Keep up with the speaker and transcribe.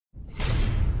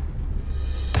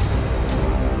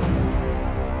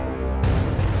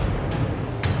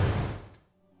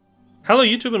Hello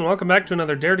YouTube and welcome back to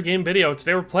another Dare to Game video.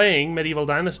 Today we're playing Medieval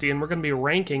Dynasty and we're going to be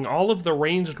ranking all of the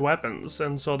ranged weapons.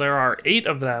 And so there are 8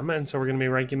 of them, and so we're going to be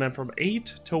ranking them from 8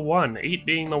 to 1. 8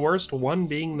 being the worst, 1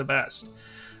 being the best.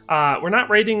 We're not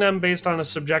rating them based on a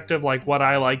subjective like what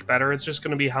I like better, it's just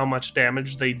going to be how much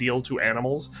damage they deal to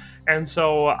animals. And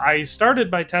so I started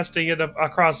by testing it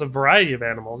across a variety of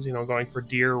animals, you know, going for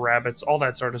deer, rabbits, all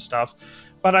that sort of stuff.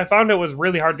 But I found it was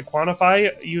really hard to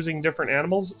quantify using different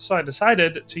animals, so I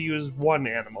decided to use one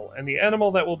animal. And the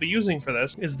animal that we'll be using for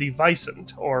this is the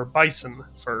Wisent, or Bison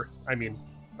for,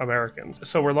 Americans.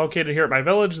 So we're located here at my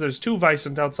village. There's 2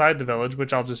 Wisent outside the village,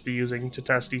 which I'll just be using to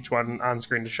test each one on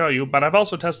screen to show you. But I've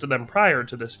also tested them prior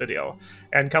to this video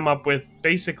and come up with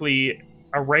basically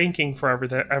a ranking for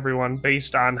everyone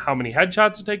based on how many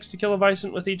headshots it takes to kill a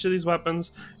Wisent with each of these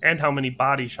weapons and how many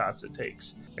body shots it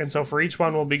takes. And so for each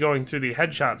one, we'll be going through the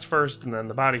headshots first and then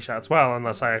the body shots. Well,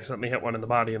 unless I accidentally hit one in the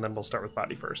body, and then we'll start with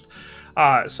body first.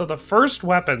 So the first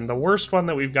weapon, the worst one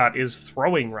that we've got, is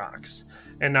throwing rocks.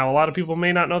 And now a lot of people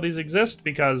may not know these exist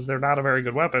because they're not a very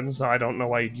good weapon, so I don't know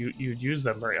why you'd use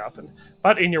them very often.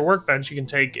 But in your workbench, you can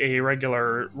take a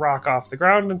regular rock off the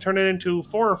ground and turn it into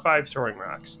 4 or 5 throwing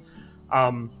rocks.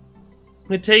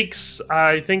 It takes,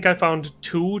 I think I found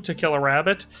 2 to kill a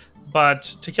rabbit, but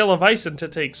to kill a Wisent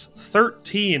it takes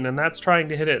 13, and that's trying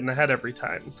to hit it in the head every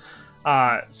time.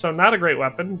 So not a great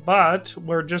weapon, but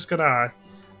we're just gonna...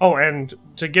 Oh, and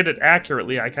to get it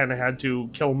accurately, I kind of had to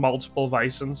kill multiple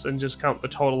Wisents and just count the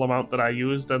total amount that I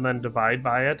used and then divide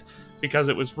by it, because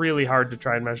it was really hard to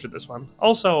try and measure this one.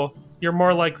 Also, you're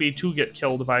more likely to get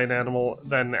killed by an animal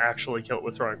than actually kill it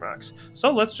with throwing rocks.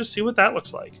 So let's just see what that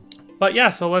looks like. But yeah,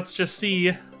 so let's just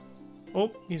see...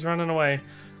 Oh, he's running away.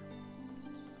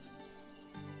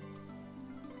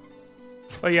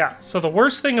 But yeah, so the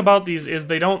worst thing about these is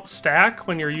they don't stack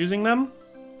when you're using them.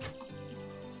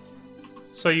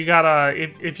 So you gotta,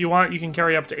 if you want, you can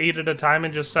carry up to 8 at a time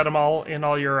and just set them all in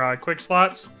all your quick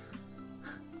slots.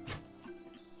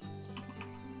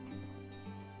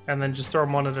 And then just throw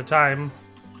them one at a time.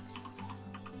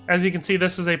 As you can see,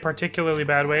 this is a particularly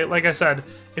bad way. Like I said,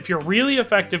 if you're really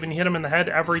effective and you hit them in the head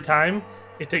every time,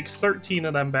 it takes 13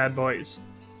 of them bad boys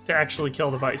to actually kill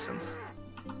the Bison.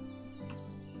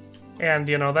 And,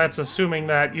 you know, that's assuming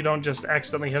that you don't just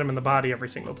accidentally hit them in the body every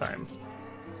single time.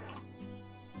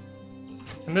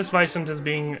 And this Wisent is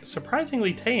being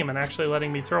surprisingly tame and actually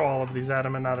letting me throw all of these at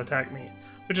him and not attack me,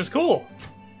 which is cool.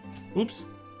 Oops.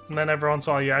 And then every once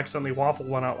in a while you accidentally waffle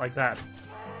one out like that.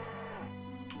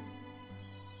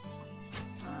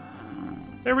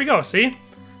 There we go, see?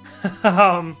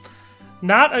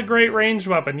 Not a great ranged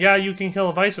weapon. Yeah, you can kill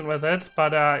a Wisent with it,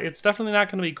 but it's definitely not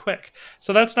going to be quick.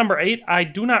 So that's number 8. I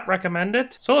do not recommend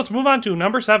it. So let's move on to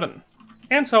number 7.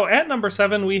 And so at number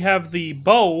 7, we have the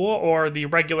bow, or the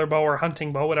regular bow or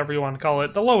hunting bow, whatever you want to call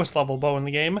it, the lowest level bow in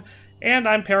the game, and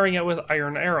I'm pairing it with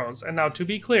iron arrows. And now to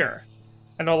be clear,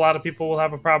 I know a lot of people will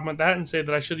have a problem with that and say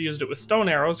that I should have used it with stone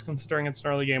arrows, considering it's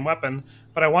an early game weapon,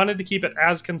 but I wanted to keep it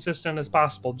as consistent as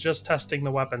possible, just testing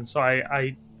the weapon, so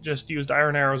I just used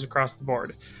iron arrows across the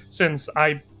board, since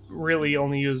I really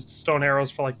only used stone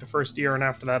arrows for like the first year, and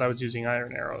after that I was using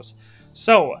iron arrows.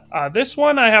 So, this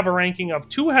one I have a ranking of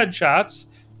 2 headshots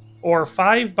or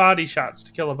 5 body shots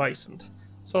to kill a Wisent.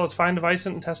 So let's find a Wisent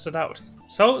and test it out.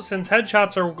 So, since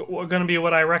headshots are going to be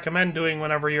what I recommend doing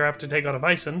whenever you have to take out a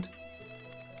Wisent,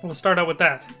 we'll start out with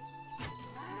that.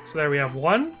 So there we have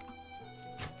 1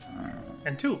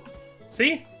 and 2.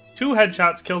 See? 2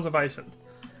 headshots kills a Wisent.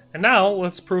 And now,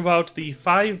 let's prove out the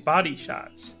 5 body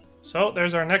shots. So,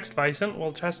 there's our next Wisent.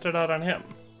 We'll test it out on him.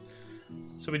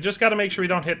 So we just got to make sure we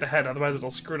don't hit the head, otherwise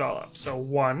it'll screw it all up. So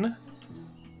 1,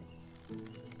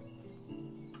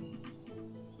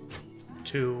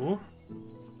 2,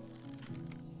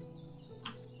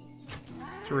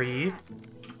 3,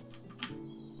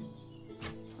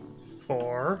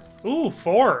 4. Ooh,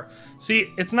 4.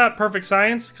 See, it's not perfect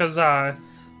science because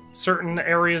certain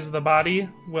areas of the body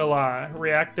will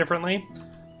react differently.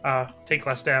 Take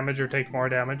less damage or take more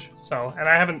damage. So, and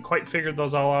I haven't quite figured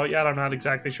those all out yet. I'm not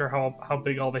exactly sure how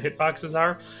big all the hitboxes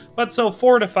are. But so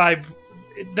 4 to 5,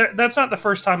 that's not the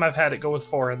first time I've had it go with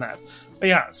 4 in that. But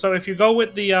yeah, so if you go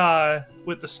with the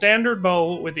standard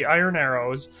bow with the iron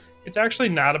arrows, it's actually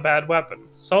not a bad weapon.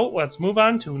 So let's move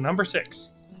on to number 6.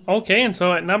 Okay, and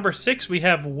so at number 6 we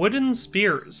have wooden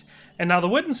spears. And now the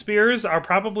wooden spears are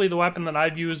probably the weapon that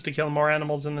I've used to kill more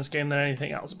animals in this game than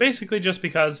anything else. Basically just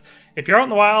because if you're out in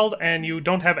the wild and you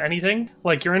don't have anything,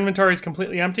 like your inventory is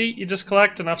completely empty, you just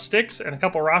collect enough sticks and a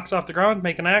couple rocks off the ground,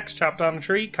 make an axe, chop down a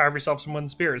tree, carve yourself some wooden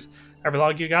spears. Every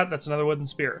log you got, that's another wooden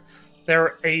spear.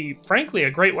 They're frankly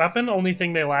a great weapon. Only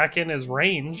thing they lack in is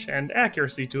range and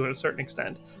accuracy to a certain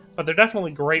extent. But they're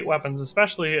definitely great weapons,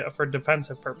 especially for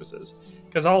defensive purposes.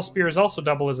 Because all spears also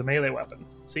double as a melee weapon.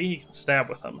 See, you can stab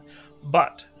with them.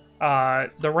 But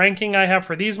the ranking I have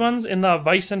for these ones in the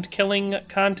Wisent killing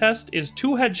contest is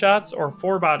 2 headshots or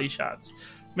 4 body shots,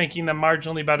 making them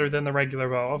marginally better than the regular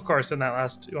bow. Of course, in that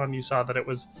last one you saw that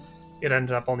it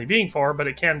ended up only being 4, but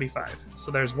it can be 5.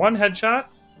 So there's 1 headshot,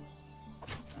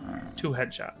 2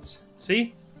 headshots.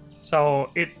 See? So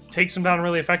it takes them down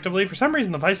really effectively. For some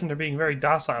reason, the Bison are being very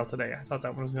docile today. I thought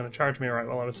that one was going to charge me right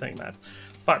while I was saying that.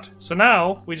 But, so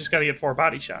now, we just got to get 4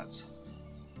 body shots.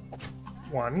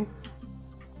 1.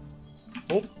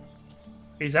 Oh,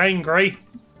 he's angry.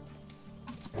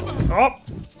 Oh,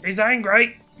 he's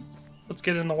angry. Let's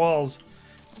get in the walls.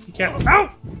 He can't.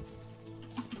 Ow!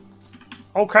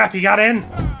 Oh crap, he got in.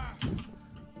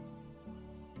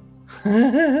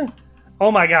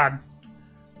 Oh my god.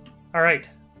 All right.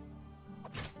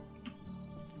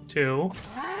 2,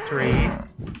 3.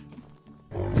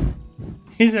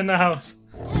 He's in the house.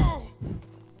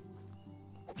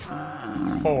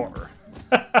 4.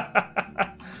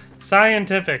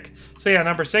 Scientific. So yeah,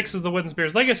 number 6 is the wooden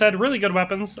spears. Like I said, really good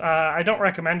weapons. I don't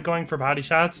recommend going for body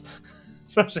shots,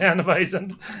 especially on the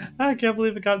Bison. I can't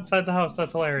believe it got inside the house.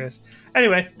 That's hilarious.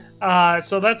 Anyway,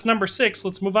 so that's number 6.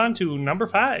 Let's move on to number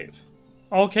 5.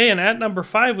 Okay, and at number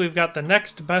 5, we've got the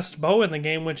next best bow in the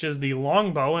game, which is the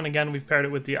longbow. And again, we've paired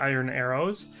it with the iron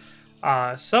arrows.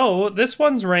 So this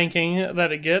one's ranking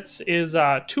that it gets is 2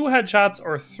 headshots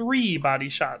or 3 body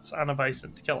shots on a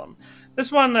Bison to kill him. This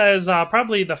one is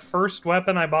probably the first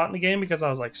weapon I bought in the game because I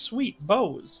was like, sweet,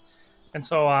 bows. And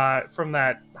so from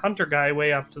that hunter guy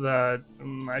way up to the,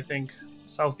 I think,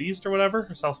 southeast or whatever,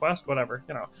 or southwest, whatever,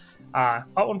 you know,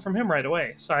 bought one from him right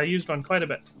away. So I used one quite a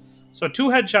bit. So 2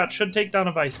 headshots should take down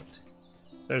a Bison.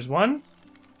 There's 1,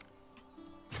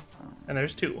 and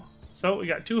there's 2. So we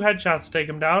got 2 headshots to take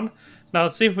him down. Now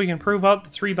let's see if we can prove out the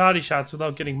 3 body shots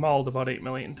without getting mauled about 8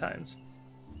 million times.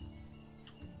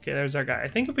 Okay, there's our guy. I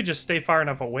think if we just stay far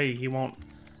enough away, he won't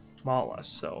maul us.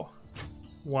 So,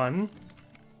 1.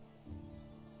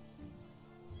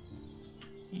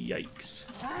 Yikes.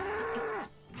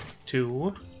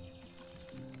 2.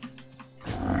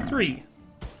 3.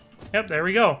 Yep, there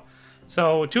we go.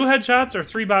 So 2 headshots or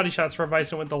 3 body shots for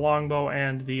Bison with the longbow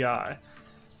and the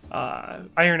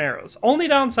iron arrows. Only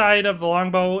downside of the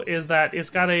longbow is that it's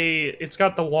got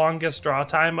the longest draw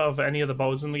time of any of the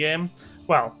bows in the game.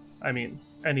 Well, I mean,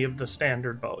 any of the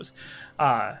standard bows.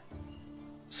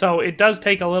 So it does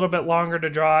take a little bit longer to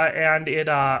draw, and it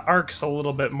arcs a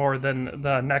little bit more than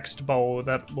the next bow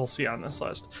that we'll see on this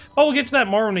list. But we'll get to that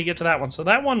more when we get to that one. So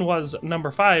that one was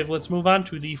number 5. Let's move on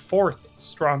to the 4th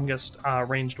strongest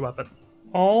ranged weapon.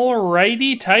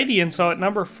 Alrighty tidy, and so at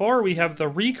number 4 we have the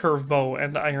recurve bow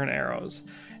and iron arrows.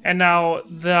 And now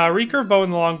the recurve bow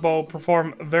and the longbow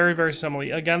perform very, very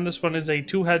similarly. Again, this one is a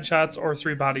 2 headshots or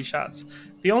 3 body shots.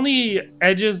 The only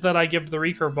edges that I give to the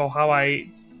recurve bow, how I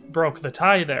broke the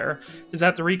tie there, is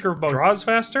that the recurve bow draws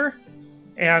faster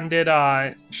and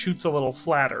it shoots a little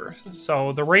flatter.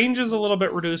 So the range is a little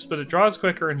bit reduced, but it draws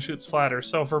quicker and shoots flatter.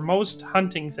 So for most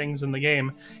hunting things in the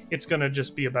game, it's going to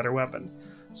just be a better weapon.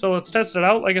 So let's test it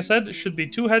out. Like I said, it should be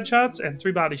 2 headshots and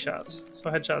 3 body shots. So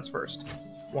headshots first.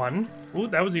 1. Ooh,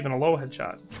 that was even a low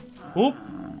headshot. Oop.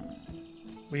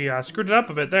 We screwed it up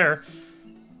a bit there.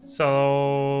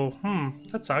 So,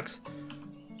 that sucks.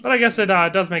 But I guess it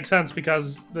does make sense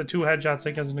because the 2 headshots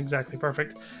thing isn't exactly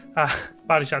perfect.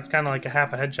 Body shot's kind of like a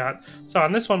half a headshot. So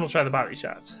on this one, we'll try the body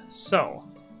shots. So,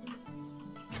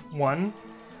 1,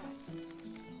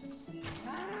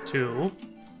 2.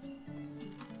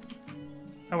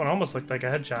 That one almost looked like a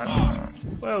headshot.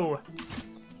 Whoa.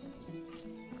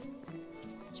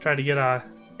 Let's try to get a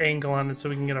angle on it so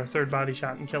we can get our 3rd body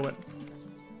shot and kill it.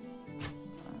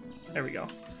 There we go.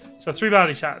 So 3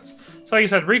 body shots. So like I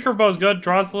said, recurve bow is good.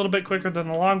 Draws a little bit quicker than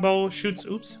the longbow. Shoots.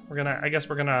 Oops. I guess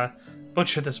we're gonna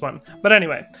butcher this one. But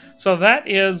anyway, so that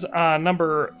is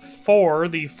number 4,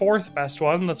 the 4th best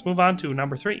one. Let's move on to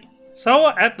number 3. So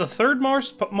at the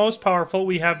 3rd most powerful,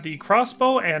 we have the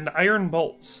crossbow and iron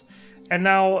bolts. And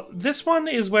now, this one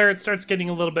is where it starts getting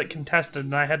a little bit contested,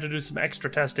 and I had to do some extra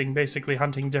testing, basically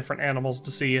hunting different animals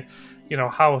to see, you know,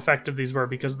 how effective these were,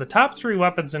 because the top 3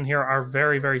 weapons in here are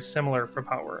very, very similar for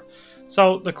power.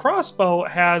 So, the crossbow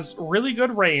has really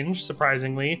good range,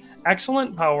 surprisingly,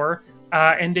 excellent power,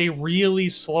 and a really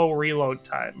slow reload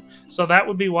time. So that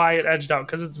would be why it edged out,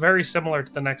 because it's very similar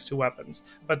to the next 2 weapons,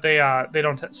 but they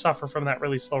don't suffer from that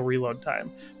really slow reload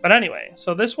time. But anyway,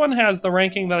 so this one has the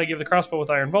ranking that I give the crossbow with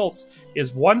iron bolts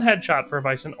is 1 headshot for a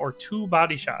Bison or 2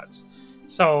 body shots.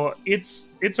 So it's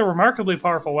a remarkably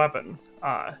powerful weapon.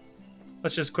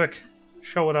 Let's just quick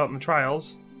show it out in the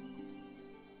trials.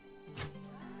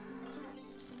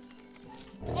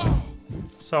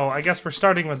 So I guess we're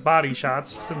starting with body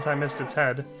shots since I missed its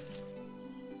head.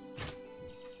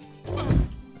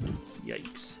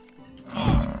 Yikes.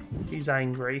 He's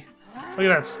angry. Look at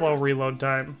that slow reload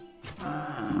time.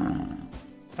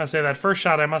 I say that first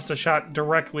shot I must have shot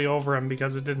directly over him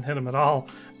because it didn't hit him at all.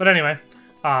 But anyway,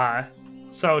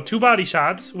 so 2 body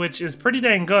shots, which is pretty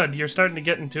dang good. You're starting to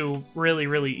get into really,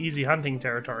 really easy hunting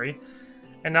territory.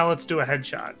 And now let's do a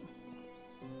headshot.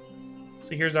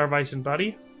 So here's our Bison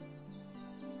buddy.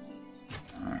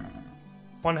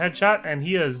 1 headshot, and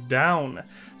he is down.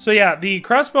 So yeah, the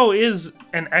crossbow is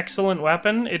an excellent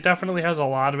weapon. It definitely has a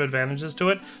lot of advantages to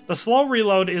it. The slow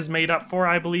reload is made up for,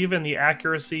 I believe, in the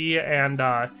accuracy and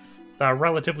the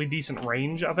relatively decent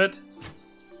range of it.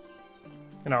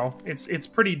 You know, it's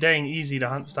pretty dang easy to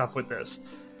hunt stuff with this.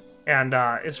 And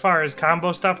as far as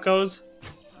combo stuff goes,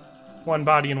 1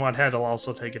 body and 1 head will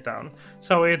also take it down.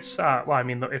 So it's, well, I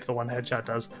mean, if the 1 headshot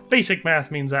does. Basic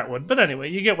math means that would. But anyway,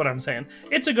 you get what I'm saying.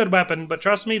 It's a good weapon, but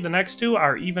trust me, the next 2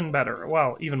 are even better.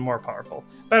 Well, even more powerful.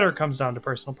 Better comes down to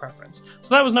personal preference.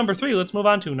 So that was number 3. Let's move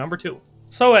on to number 2.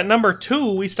 So at number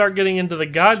 2, we start getting into the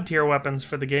god tier weapons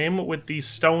for the game with the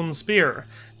stone spear.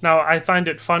 Now, I find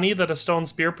it funny that a stone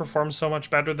spear performs so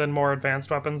much better than more advanced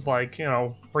weapons like, you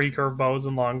know, recurve bows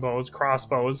and longbows,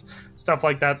 crossbows, stuff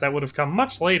like that that would have come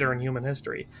much later in human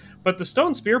history. But the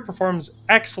stone spear performs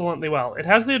excellently well. It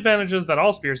has the advantages that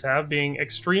all spears have, being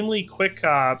extremely quick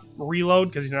reload,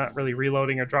 because you're not really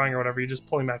reloading or drawing or whatever, you're just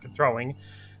pulling back and throwing.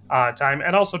 Time,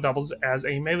 and also doubles as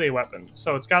a melee weapon.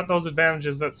 So it's got those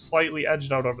advantages that's slightly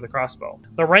edged out over the crossbow.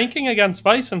 The ranking against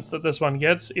Bisons that this one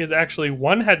gets is actually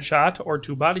 1 headshot or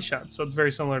 2 body shots, so it's very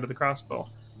similar to the crossbow.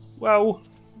 Whoa.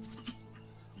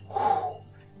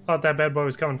 Thought that bad boy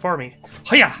was coming for me.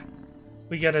 Hiya!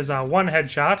 We get his 1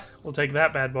 headshot. We'll take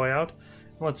that bad boy out.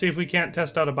 And let's see if we can't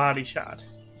test out a body shot.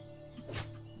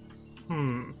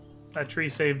 That tree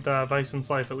saved Bison's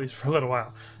life, at least for a little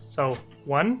while. So,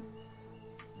 1.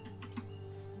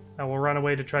 Now we'll run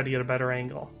away to try to get a better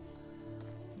angle.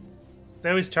 They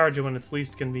always charge you when it's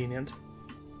least convenient.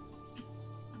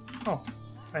 Oh,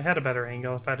 I had a better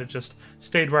angle if I'd have just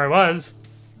stayed where I was.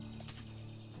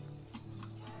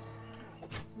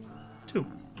 2.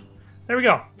 There we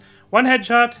go. 1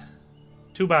 headshot,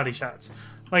 2 body shots.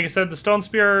 Like I said, the stone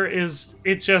spear is...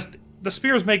 It's just... The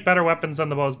spears make better weapons than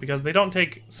the bows because they don't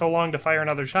take so long to fire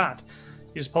another shot.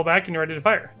 You just pull back and you're ready to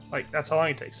fire. Like, that's how long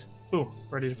it takes. Ooh,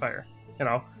 ready to fire. You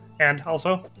know. And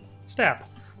also, stab.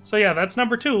 So yeah, that's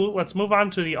number 2. Let's move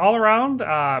on to the all-around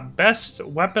best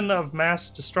weapon of mass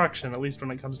destruction, at least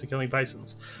when it comes to killing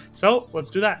bisons. So,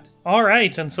 let's do that.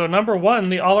 Alright, and so number 1,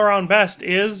 the all-around best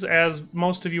is, as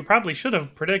most of you probably should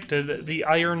have predicted, the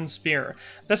Iron Spear.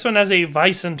 This one has a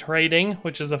Wisent rating,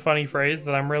 which is a funny phrase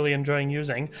that I'm really enjoying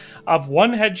using, of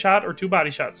 1 headshot or 2 body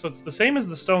shots. So it's the same as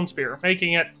the Stone Spear,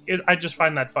 making it I just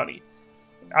find that funny.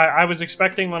 I was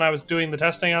expecting when I was doing the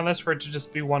testing on this for it to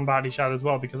just be 1 body shot as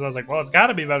well, because I was like, well, it's got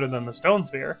to be better than the stone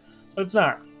spear, but it's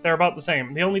not. They're about the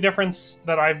same. The only difference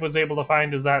that I was able to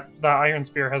find is that the iron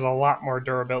spear has a lot more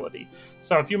durability.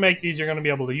 So if you make these, you're going to be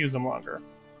able to use them longer.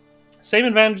 Same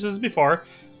advantages as before.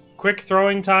 Quick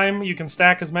throwing time. You can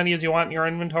stack as many as you want in your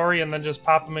inventory and then just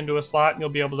pop them into a slot and you'll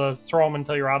be able to throw them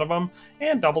until you're out of them.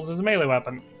 And doubles as a melee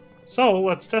weapon. So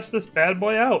let's test this bad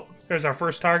boy out. There's our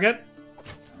first target.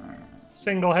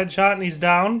 Single headshot and he's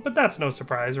down, but that's no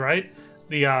surprise, right?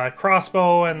 The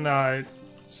crossbow and the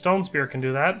stone spear can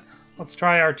do that. Let's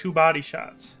try our 2 body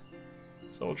shots.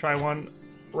 So we'll try one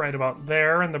right about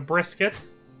there in the brisket.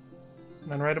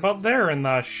 And then right about there in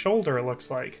the shoulder, it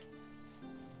looks like.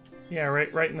 Yeah,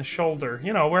 right in the shoulder.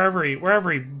 You know, where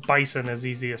every bison is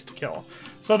easiest to kill.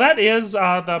 So that is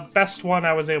the best one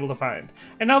I was able to find.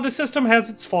 And now the system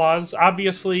has its flaws.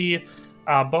 Obviously,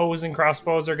 bows and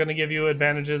crossbows are going to give you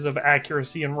advantages of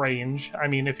accuracy and range. I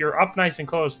mean, if you're up nice and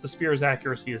close, the spear's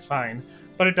accuracy is fine.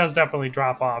 But it does definitely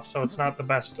drop off, so it's not the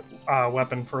best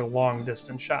weapon for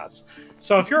long-distance shots.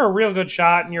 So if you're a real good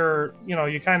shot and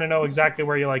you kind of know exactly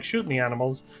where you like shooting the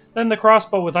animals, then the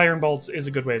crossbow with iron bolts is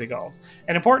a good way to go.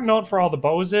 An important note for all the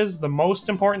bows is the most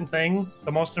important thing,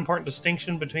 the most important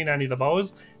distinction between any of the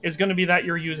bows is going to be that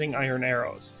you're using iron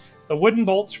arrows. The wooden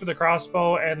bolts for the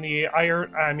crossbow and the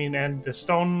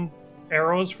stone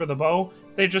arrows for the bow,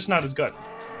 they're just not as good.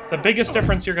 The biggest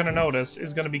difference you're going to notice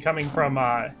is going to be coming from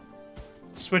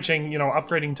switching,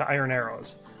 upgrading to iron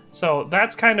arrows. So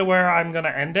that's kind of where I'm going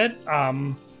to end it.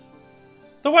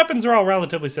 the weapons are all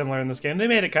relatively similar in this game. They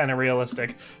made it kind of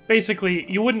realistic.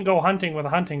 Basically, you wouldn't go hunting with a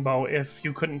hunting bow if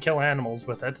you couldn't kill animals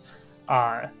with it.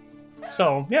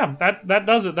 So, yeah, that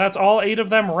does it. That's all 8 of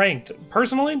them ranked.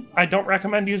 Personally, I don't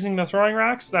recommend using the throwing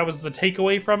rocks. That was the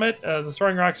takeaway from it. The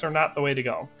throwing rocks are not the way to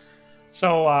go.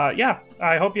 So, yeah,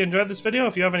 I hope you enjoyed this video.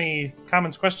 If you have any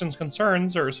comments, questions,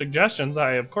 concerns, or suggestions,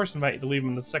 I, of course, invite you to leave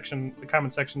them in the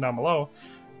comment section down below.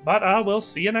 But we'll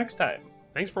see you next time.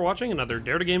 Thanks for watching another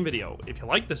Dare to Game video. If you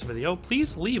liked this video,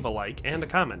 please leave a like and a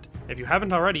comment. If you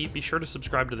haven't already, be sure to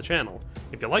subscribe to the channel.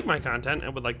 If you like my content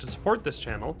and would like to support this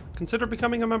channel, consider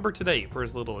becoming a member today for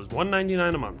as little as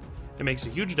 $1.99 a month. It makes a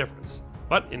huge difference.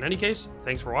 But in any case,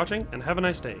 thanks for watching and have a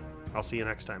nice day. I'll see you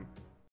next time.